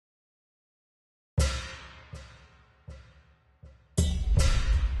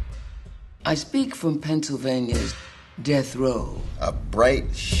I speak from Pennsylvania's death row. A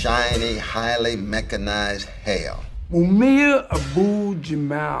bright, shiny, highly mechanized hell. Mumia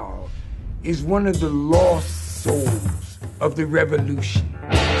Abu-Jamal is one of the lost souls of the revolution.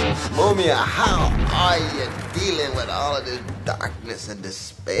 Mumia, how are you dealing with all of this darkness and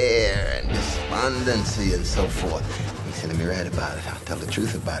despair and despondency and so forth? He said, let me write about it. I'll tell the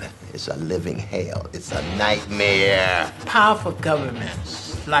truth about it. It's a living hell. It's a nightmare. Powerful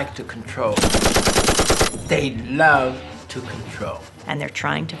governments like to control. They love to control. And they're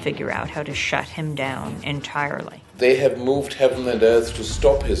trying to figure out how to shut him down entirely. They have moved heaven and earth to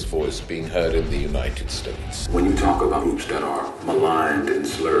stop his voice being heard in the United States. When you talk about groups that are maligned and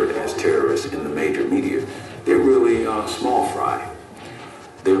slurred as terrorists in the major media, they're really small fry.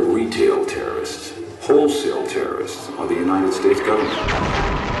 They're retail terrorists. Wholesale terrorists are the United States government.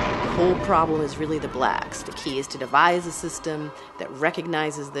 The whole problem is really the blacks. The key is to devise a system that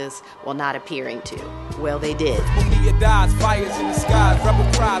recognizes this while not appearing to. Well, they did. Mumia dies, fires in the skies,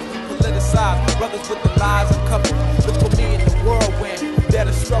 rebel cries, we politicize, brothers with the lies and couples. Look for me in the whirlwind, dare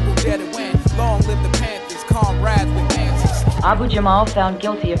to struggle, dare to win. Long live the Panthers, comrades with answers. Abu Jamal, found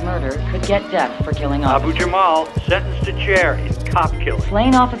guilty of murder, could get death for killing officers. Abu Jamal, sentenced to chair in cop killing.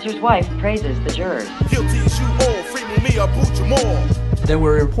 Slain officer's wife praises the jurors. Guilty as you all, free Mumia Abu Jamal. There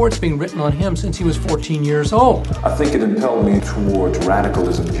were reports being written on him since he was 14 years old. I think it impelled me towards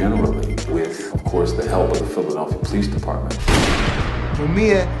radicalism generally, with, of course, the help of the Philadelphia Police Department.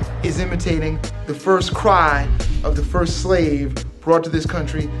 Mumia is imitating the first cry of the first slave brought to this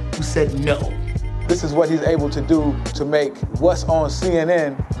country who said no. This is what he's able to do to make what's on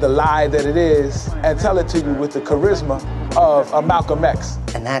CNN the lie that it is and tell it to you with the charisma of a Malcolm X.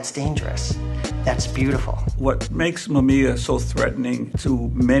 And that's dangerous. That's beautiful. What makes Mumia so threatening to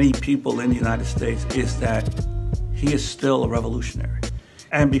many people in the United States is that he is still a revolutionary.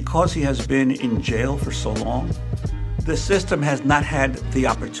 And because he has been in jail for so long, the system has not had the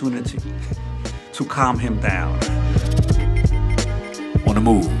opportunity to calm him down. On the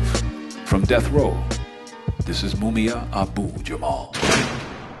move, from death row, this is Mumia Abu Jamal.